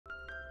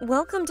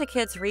Welcome to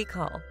Kids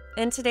Recall.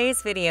 In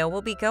today's video,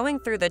 we'll be going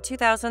through the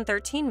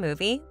 2013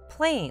 movie,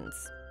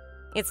 Planes.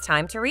 It's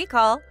time to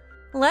recall.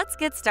 Let's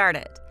get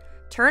started.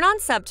 Turn on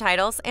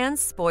subtitles and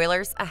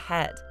spoilers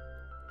ahead.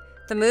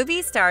 The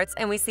movie starts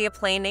and we see a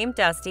plane named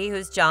Dusty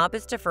whose job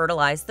is to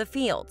fertilize the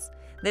fields.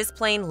 This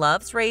plane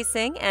loves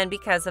racing, and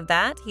because of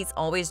that, he's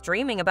always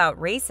dreaming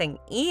about racing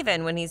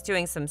even when he's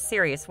doing some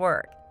serious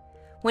work.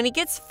 When he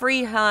gets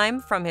free time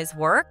from his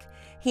work,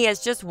 he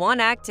has just one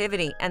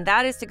activity, and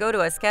that is to go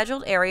to a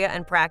scheduled area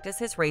and practice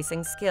his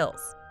racing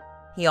skills.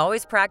 He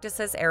always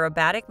practices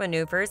aerobatic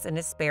maneuvers in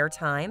his spare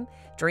time,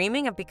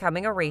 dreaming of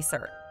becoming a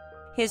racer.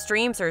 His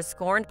dreams are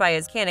scorned by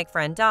his mechanic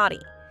friend Dottie.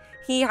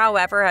 He,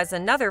 however, has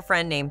another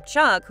friend named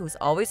Chuck who's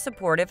always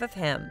supportive of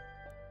him.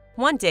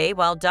 One day,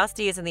 while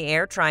Dusty is in the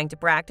air trying to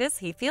practice,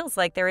 he feels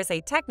like there is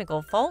a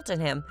technical fault in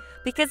him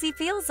because he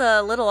feels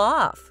a little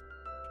off.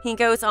 He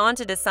goes on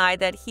to decide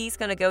that he's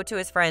going to go to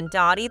his friend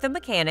Dottie, the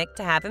mechanic,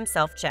 to have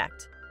himself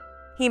checked.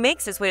 He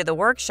makes his way to the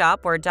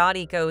workshop where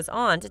Dottie goes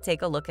on to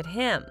take a look at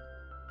him.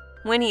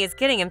 When he is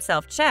getting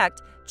himself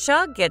checked,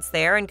 Chuck gets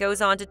there and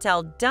goes on to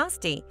tell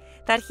Dusty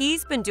that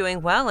he's been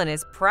doing well in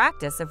his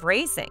practice of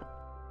racing.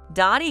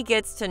 Dottie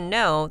gets to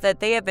know that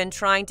they have been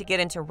trying to get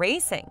into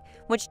racing,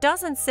 which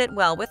doesn't sit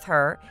well with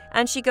her,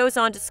 and she goes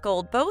on to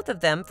scold both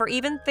of them for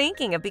even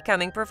thinking of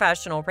becoming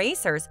professional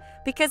racers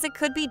because it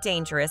could be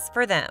dangerous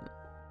for them.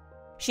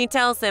 She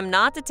tells them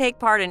not to take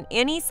part in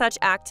any such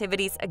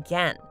activities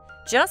again.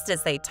 Just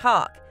as they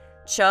talk,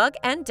 Chuck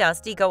and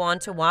Dusty go on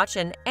to watch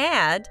an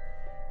ad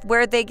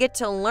where they get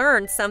to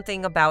learn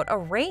something about a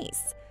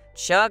race.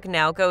 Chuck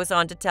now goes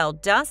on to tell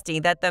Dusty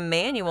that the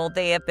manual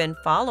they have been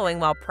following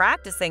while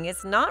practicing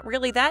is not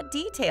really that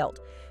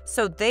detailed,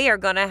 so they are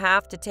going to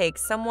have to take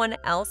someone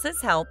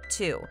else's help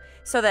too,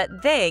 so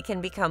that they can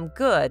become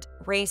good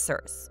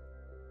racers.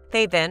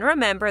 They then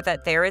remember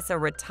that there is a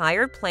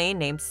retired plane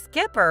named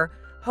Skipper,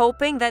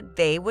 hoping that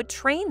they would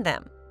train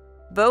them.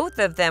 Both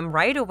of them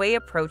right away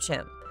approach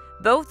him.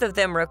 Both of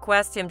them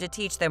request him to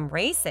teach them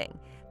racing,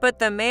 but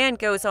the man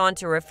goes on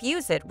to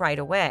refuse it right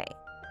away.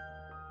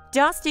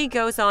 Dusty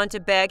goes on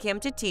to beg him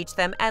to teach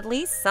them at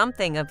least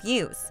something of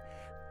use,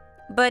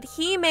 but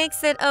he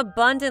makes it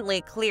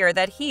abundantly clear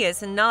that he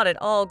is not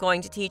at all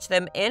going to teach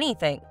them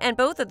anything, and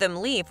both of them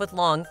leave with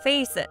long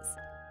faces.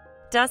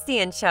 Dusty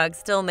and Chuck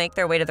still make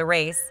their way to the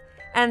race,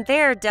 and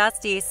there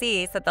Dusty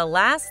sees that the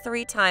last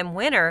three-time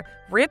winner,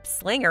 Rip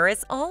Slinger,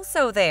 is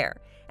also there,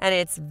 and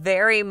it's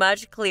very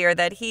much clear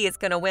that he is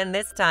going to win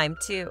this time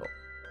too.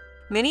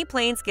 Many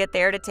planes get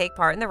there to take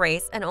part in the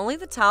race, and only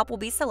the top will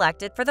be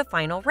selected for the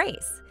final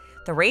race.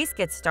 The race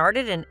gets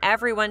started and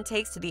everyone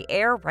takes to the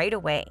air right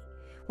away.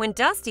 When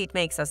Dusty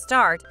makes a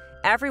start,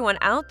 everyone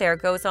out there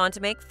goes on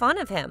to make fun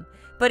of him,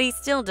 but he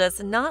still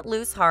does not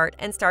lose heart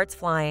and starts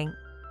flying.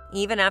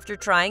 Even after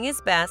trying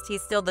his best,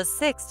 he's still the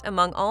sixth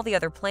among all the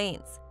other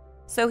planes.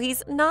 So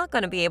he's not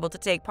going to be able to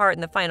take part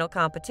in the final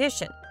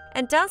competition,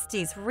 and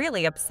Dusty's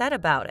really upset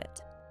about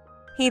it.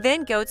 He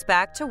then goes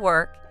back to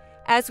work,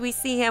 as we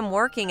see him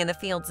working in the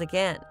fields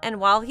again, and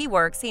while he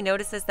works, he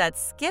notices that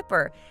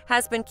Skipper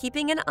has been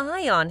keeping an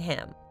eye on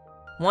him.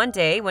 One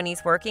day, when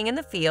he's working in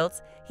the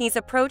fields, he's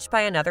approached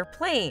by another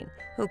plane,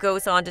 who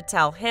goes on to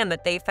tell him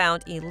that they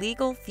found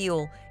illegal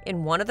fuel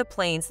in one of the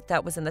planes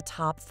that was in the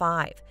top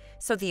 5.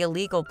 So the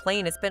illegal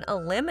plane has been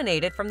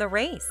eliminated from the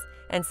race,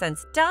 and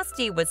since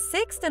Dusty was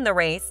 6th in the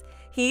race,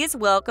 he is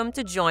welcome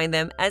to join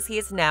them as he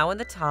is now in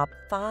the top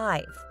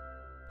 5.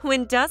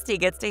 When Dusty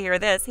gets to hear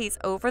this, he's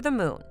over the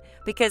moon,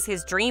 because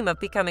his dream of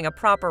becoming a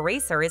proper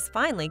racer is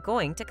finally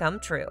going to come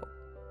true.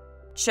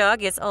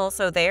 Chuck is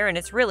also there and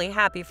is really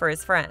happy for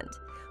his friend.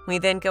 We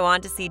then go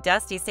on to see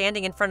Dusty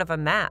standing in front of a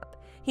map.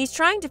 He's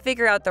trying to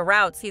figure out the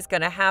routes he's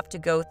going to have to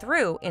go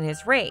through in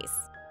his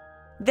race.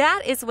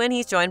 That is when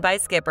he's joined by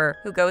Skipper,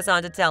 who goes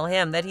on to tell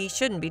him that he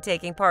shouldn't be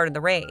taking part in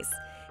the race.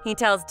 He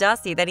tells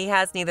Dusty that he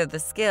has neither the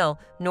skill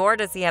nor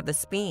does he have the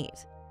speed.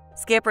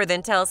 Skipper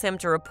then tells him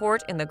to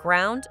report in the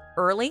ground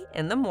early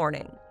in the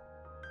morning.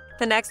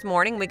 The next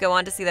morning, we go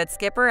on to see that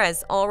Skipper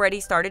has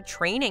already started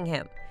training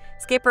him.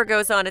 Skipper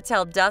goes on to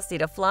tell Dusty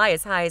to fly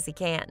as high as he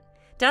can.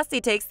 Dusty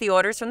takes the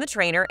orders from the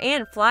trainer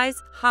and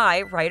flies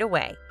high right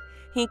away.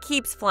 He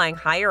keeps flying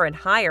higher and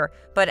higher,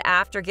 but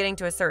after getting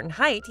to a certain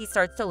height, he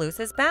starts to lose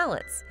his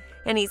balance,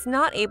 and he's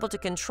not able to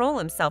control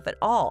himself at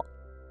all.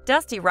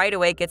 Dusty right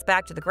away gets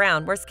back to the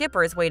ground where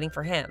Skipper is waiting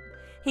for him.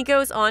 He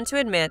goes on to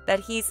admit that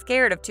he's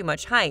scared of too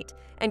much height,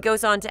 and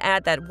goes on to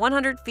add that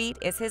 100 feet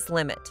is his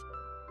limit.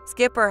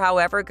 Skipper,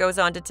 however, goes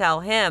on to tell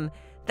him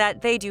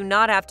that they do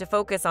not have to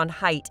focus on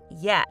height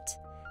yet.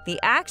 The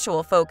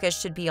actual focus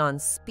should be on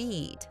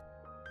speed.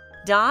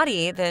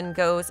 Dottie then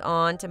goes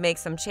on to make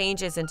some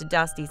changes into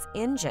Dusty's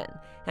engine,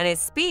 and his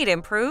speed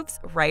improves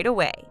right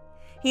away.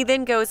 He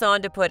then goes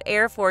on to put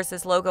Air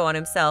Force's logo on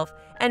himself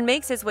and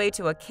makes his way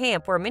to a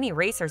camp where many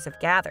racers have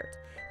gathered.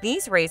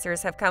 These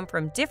racers have come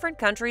from different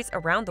countries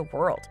around the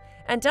world,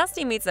 and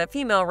Dusty meets a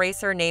female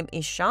racer named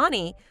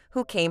Ishani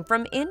who came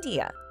from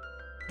India.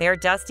 There,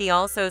 Dusty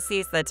also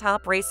sees the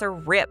top racer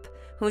Rip,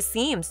 who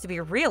seems to be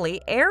really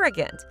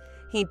arrogant.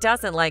 He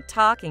doesn't like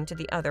talking to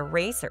the other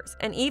racers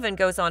and even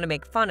goes on to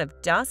make fun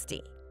of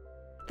Dusty.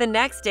 The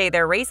next day,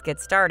 their race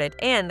gets started,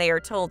 and they are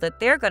told that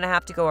they're going to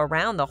have to go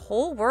around the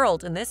whole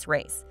world in this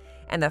race.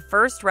 And the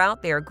first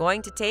route they are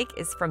going to take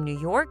is from New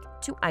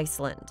York to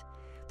Iceland.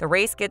 The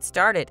race gets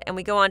started, and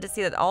we go on to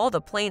see that all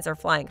the planes are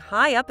flying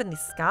high up in the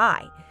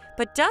sky.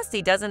 But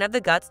Dusty doesn't have the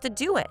guts to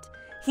do it.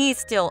 He's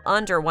still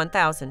under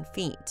 1,000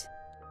 feet.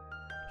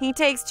 He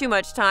takes too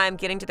much time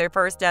getting to their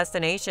first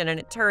destination, and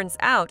it turns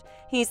out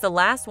he's the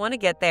last one to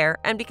get there,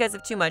 and because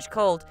of too much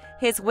cold,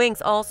 his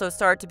wings also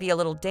start to be a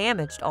little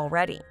damaged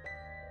already.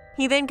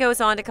 He then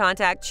goes on to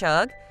contact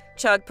Chug.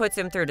 Chug puts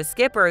him through to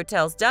Skipper, who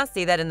tells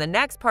Dusty that in the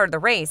next part of the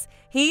race,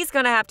 he's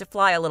going to have to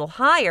fly a little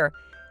higher,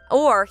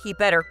 or he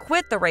better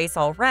quit the race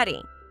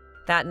already.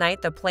 That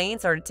night, the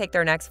planes are to take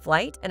their next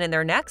flight, and in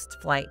their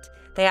next flight,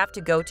 they have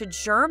to go to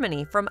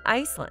Germany from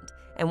Iceland.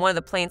 And one of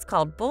the planes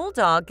called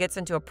Bulldog gets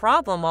into a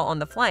problem while on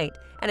the flight,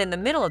 and in the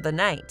middle of the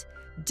night,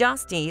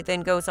 Dusty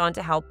then goes on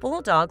to help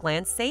Bulldog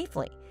land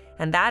safely,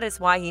 and that is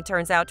why he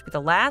turns out to be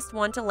the last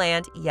one to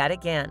land yet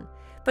again.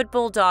 But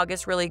Bulldog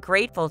is really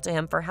grateful to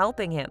him for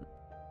helping him.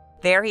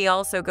 There he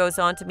also goes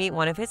on to meet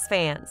one of his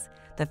fans.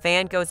 The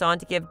fan goes on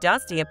to give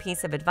Dusty a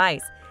piece of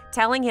advice,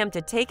 telling him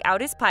to take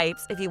out his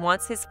pipes if he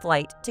wants his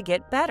flight to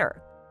get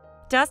better.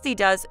 Dusty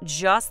does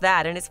just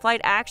that, and his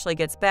flight actually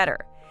gets better.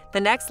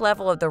 The next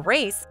level of the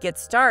race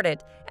gets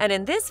started, and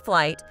in this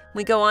flight,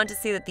 we go on to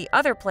see that the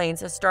other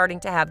planes are starting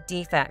to have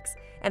defects,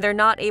 and they're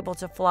not able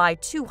to fly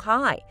too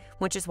high,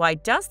 which is why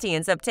Dusty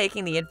ends up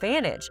taking the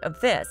advantage of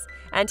this,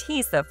 and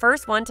he's the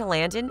first one to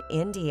land in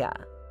India.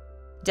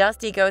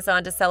 Dusty goes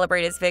on to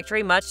celebrate his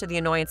victory, much to the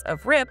annoyance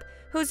of Rip,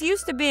 who's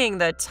used to being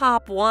the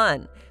top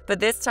one. But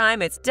this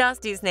time, it's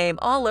Dusty's name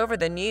all over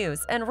the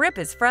news, and Rip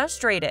is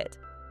frustrated.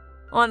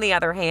 On the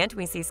other hand,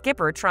 we see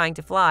Skipper trying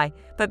to fly,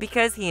 but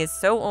because he is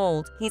so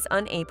old, he's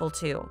unable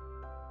to.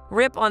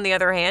 Rip, on the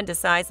other hand,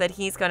 decides that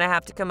he's going to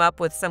have to come up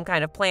with some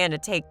kind of plan to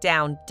take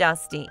down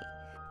Dusty.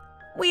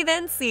 We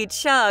then see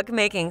Chug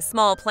making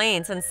small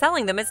planes and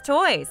selling them as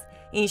toys.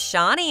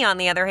 Ishani, on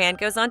the other hand,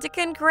 goes on to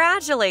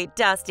congratulate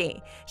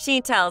Dusty.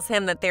 She tells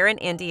him that they're in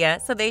India,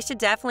 so they should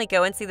definitely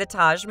go and see the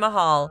Taj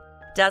Mahal.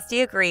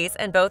 Dusty agrees,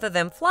 and both of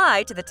them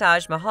fly to the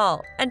Taj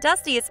Mahal, and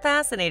Dusty is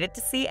fascinated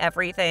to see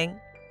everything.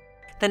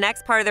 The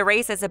next part of the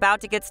race is about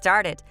to get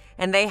started,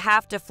 and they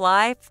have to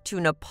fly to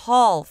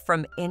Nepal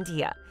from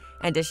India.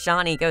 And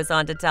Ishani goes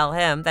on to tell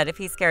him that if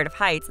he's scared of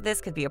heights,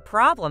 this could be a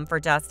problem for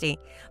Dusty,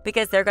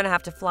 because they're going to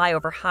have to fly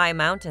over high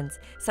mountains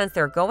since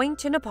they're going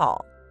to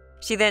Nepal.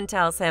 She then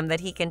tells him that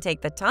he can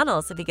take the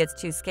tunnels if he gets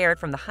too scared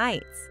from the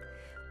heights.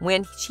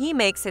 When he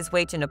makes his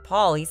way to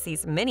Nepal, he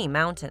sees many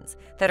mountains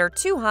that are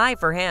too high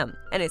for him,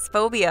 and his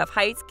phobia of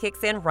heights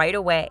kicks in right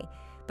away.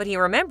 But he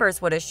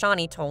remembers what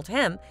Ishani told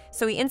him,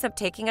 so he ends up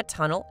taking a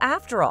tunnel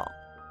after all.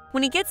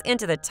 When he gets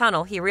into the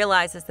tunnel, he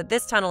realizes that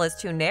this tunnel is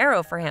too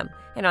narrow for him,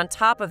 and on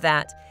top of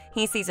that,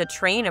 he sees a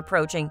train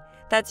approaching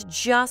that's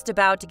just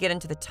about to get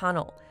into the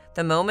tunnel.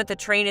 The moment the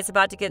train is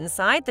about to get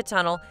inside the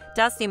tunnel,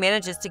 Dusty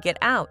manages to get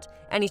out,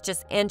 and he's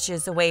just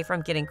inches away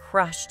from getting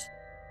crushed.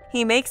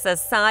 He makes a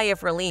sigh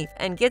of relief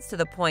and gets to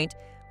the point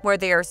where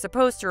they are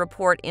supposed to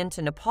report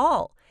into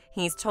Nepal.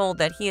 He's told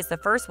that he is the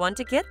first one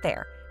to get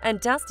there, and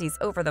Dusty's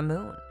over the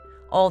moon.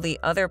 All the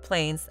other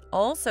planes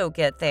also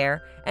get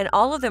there, and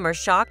all of them are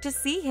shocked to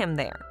see him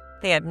there.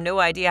 They have no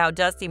idea how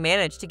Dusty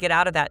managed to get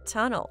out of that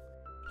tunnel.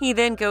 He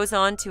then goes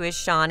on to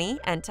Ishani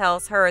and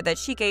tells her that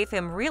she gave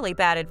him really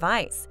bad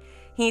advice.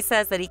 He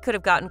says that he could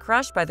have gotten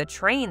crushed by the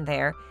train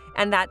there,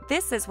 and that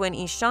this is when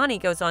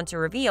Ishani goes on to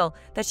reveal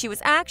that she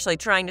was actually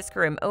trying to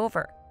screw him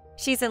over.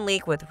 She's in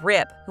league with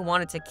Rip, who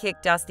wanted to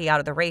kick Dusty out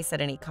of the race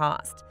at any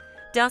cost.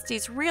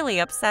 Dusty's really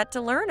upset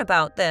to learn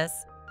about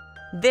this.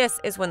 This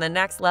is when the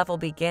next level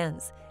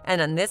begins,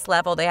 and on this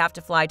level they have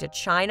to fly to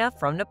China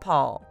from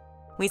Nepal.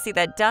 We see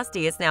that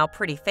Dusty is now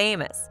pretty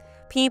famous.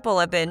 People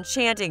have been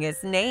chanting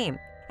his name,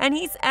 and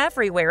he's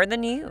everywhere in the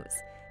news.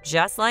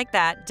 Just like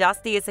that,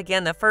 Dusty is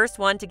again the first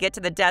one to get to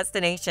the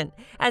destination,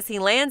 as he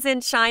lands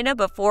in China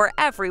before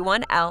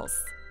everyone else.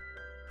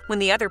 When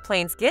the other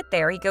planes get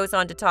there, he goes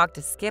on to talk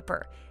to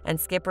Skipper, and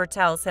Skipper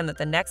tells him that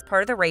the next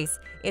part of the race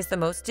is the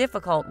most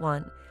difficult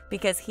one,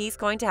 because he's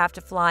going to have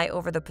to fly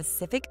over the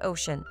Pacific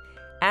Ocean,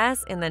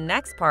 as in the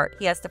next part,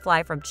 he has to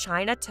fly from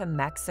China to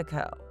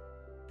Mexico.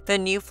 The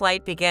new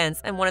flight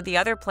begins, and one of the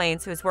other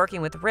planes who is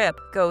working with Rip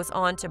goes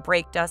on to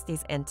break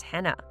Dusty's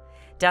antenna.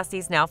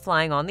 Dusty's now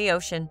flying on the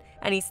ocean,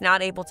 and he's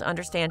not able to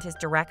understand his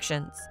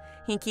directions.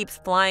 He keeps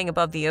flying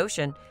above the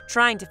ocean,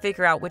 trying to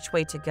figure out which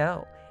way to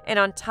go. And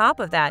on top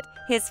of that,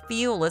 his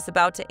fuel is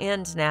about to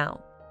end now.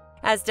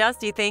 As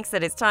Dusty thinks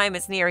that his time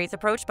is near, he's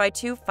approached by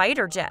two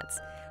fighter jets.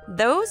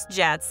 Those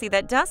jets see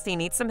that Dusty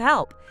needs some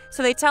help,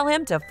 so they tell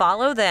him to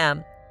follow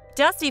them.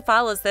 Dusty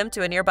follows them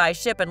to a nearby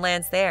ship and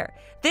lands there.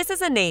 This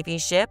is a Navy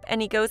ship,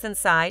 and he goes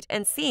inside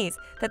and sees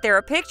that there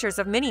are pictures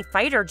of many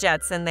fighter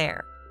jets in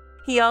there.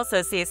 He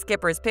also sees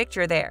Skipper's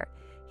picture there.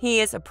 He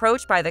is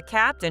approached by the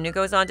captain, who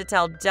goes on to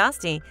tell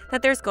Dusty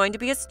that there's going to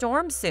be a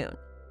storm soon.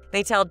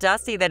 They tell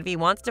Dusty that if he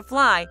wants to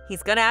fly,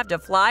 he's gonna have to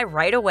fly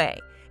right away,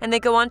 and they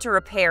go on to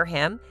repair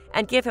him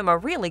and give him a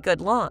really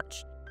good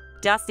launch.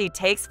 Dusty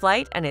takes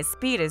flight and his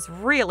speed is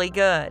really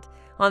good.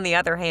 On the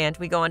other hand,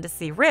 we go on to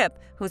see Rip,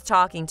 who's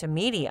talking to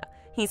media.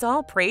 He's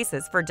all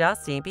praises for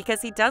Dusty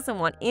because he doesn't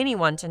want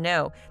anyone to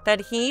know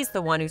that he's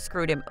the one who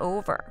screwed him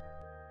over.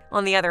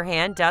 On the other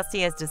hand,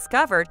 Dusty has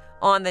discovered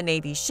on the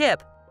Navy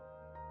ship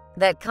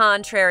that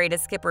contrary to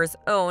Skipper's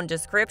own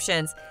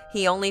descriptions,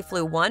 he only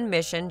flew one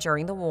mission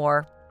during the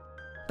war.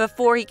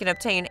 Before he can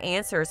obtain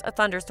answers, a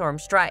thunderstorm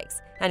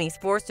strikes, and he's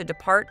forced to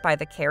depart by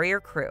the carrier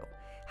crew.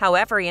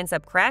 However, he ends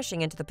up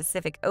crashing into the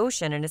Pacific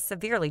Ocean and is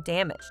severely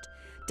damaged.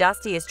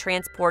 Dusty is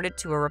transported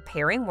to a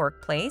repairing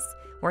workplace,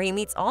 where he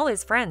meets all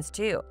his friends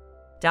too.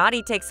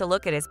 Dottie takes a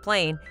look at his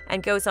plane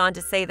and goes on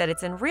to say that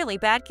it's in really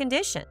bad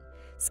condition.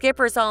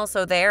 Skipper's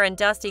also there, and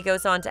Dusty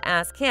goes on to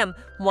ask him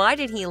why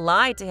did he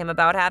lie to him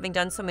about having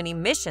done so many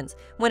missions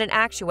when in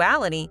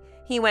actuality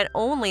he went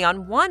only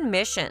on one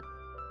mission.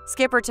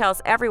 Skipper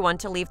tells everyone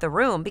to leave the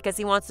room because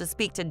he wants to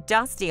speak to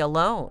Dusty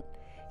alone.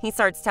 He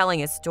starts telling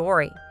his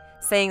story,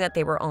 saying that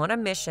they were on a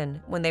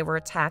mission when they were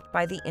attacked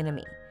by the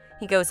enemy.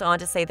 He goes on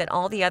to say that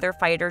all the other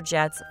fighter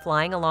jets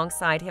flying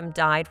alongside him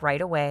died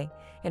right away,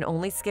 and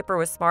only Skipper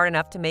was smart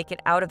enough to make it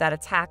out of that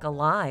attack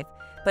alive.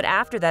 But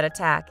after that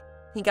attack,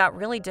 he got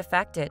really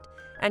defected,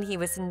 and he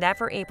was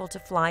never able to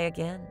fly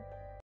again.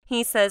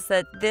 He says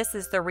that this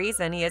is the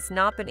reason he has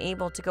not been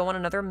able to go on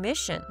another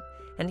mission.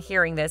 And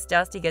hearing this,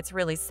 Dusty gets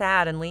really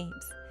sad and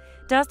leaves.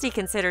 Dusty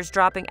considers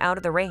dropping out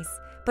of the race,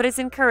 but is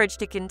encouraged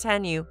to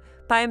continue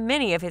by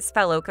many of his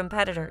fellow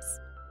competitors,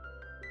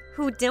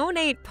 who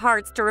donate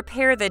parts to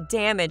repair the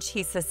damage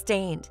he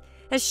sustained,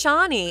 as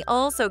Shawnee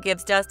also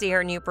gives Dusty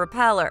her new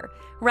propeller,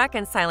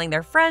 reconciling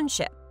their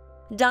friendship.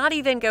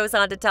 Dottie then goes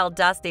on to tell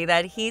Dusty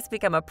that he's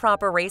become a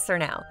proper racer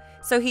now,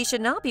 so he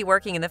should not be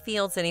working in the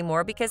fields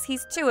anymore because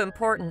he's too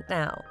important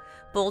now.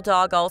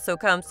 Bulldog also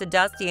comes to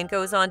Dusty and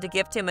goes on to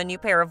gift him a new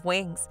pair of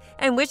wings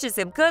and wishes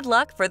him good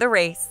luck for the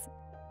race.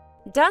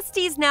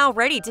 Dusty's now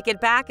ready to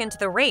get back into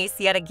the race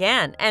yet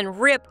again,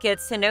 and Rip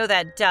gets to know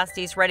that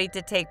Dusty's ready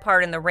to take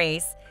part in the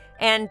race,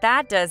 and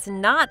that does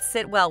not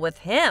sit well with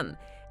him.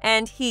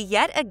 And he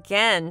yet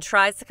again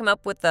tries to come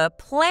up with a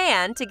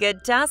plan to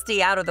get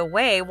Dusty out of the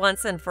way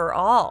once and for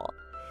all.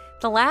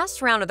 The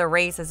last round of the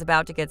race is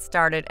about to get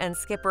started, and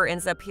Skipper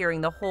ends up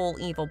hearing the whole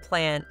evil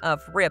plan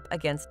of Rip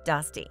against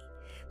Dusty.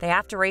 They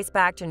have to race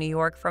back to New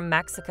York from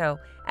Mexico,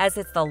 as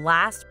it's the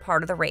last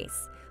part of the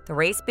race. The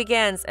race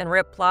begins, and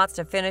Rip plots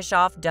to finish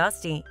off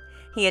Dusty.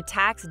 He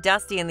attacks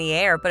Dusty in the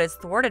air, but is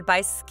thwarted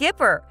by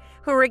Skipper,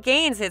 who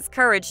regains his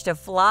courage to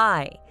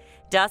fly.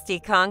 Dusty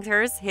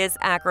conquers his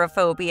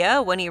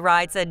acrophobia when he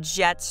rides a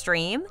jet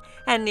stream,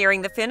 and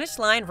nearing the finish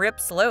line,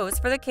 Rip slows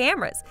for the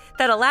cameras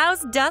that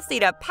allows Dusty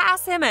to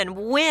pass him and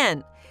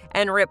win,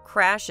 and Rip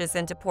crashes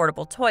into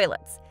portable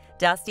toilets.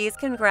 Dusty is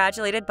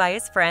congratulated by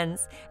his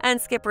friends, and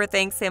Skipper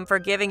thanks him for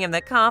giving him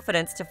the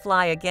confidence to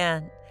fly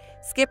again.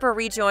 Skipper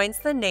rejoins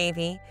the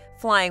Navy,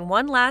 flying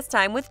one last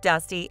time with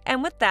Dusty,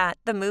 and with that,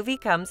 the movie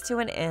comes to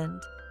an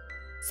end.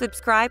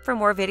 Subscribe for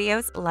more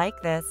videos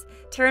like this,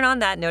 turn on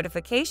that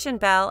notification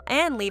bell,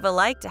 and leave a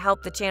like to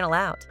help the channel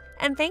out.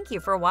 And thank you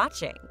for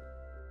watching.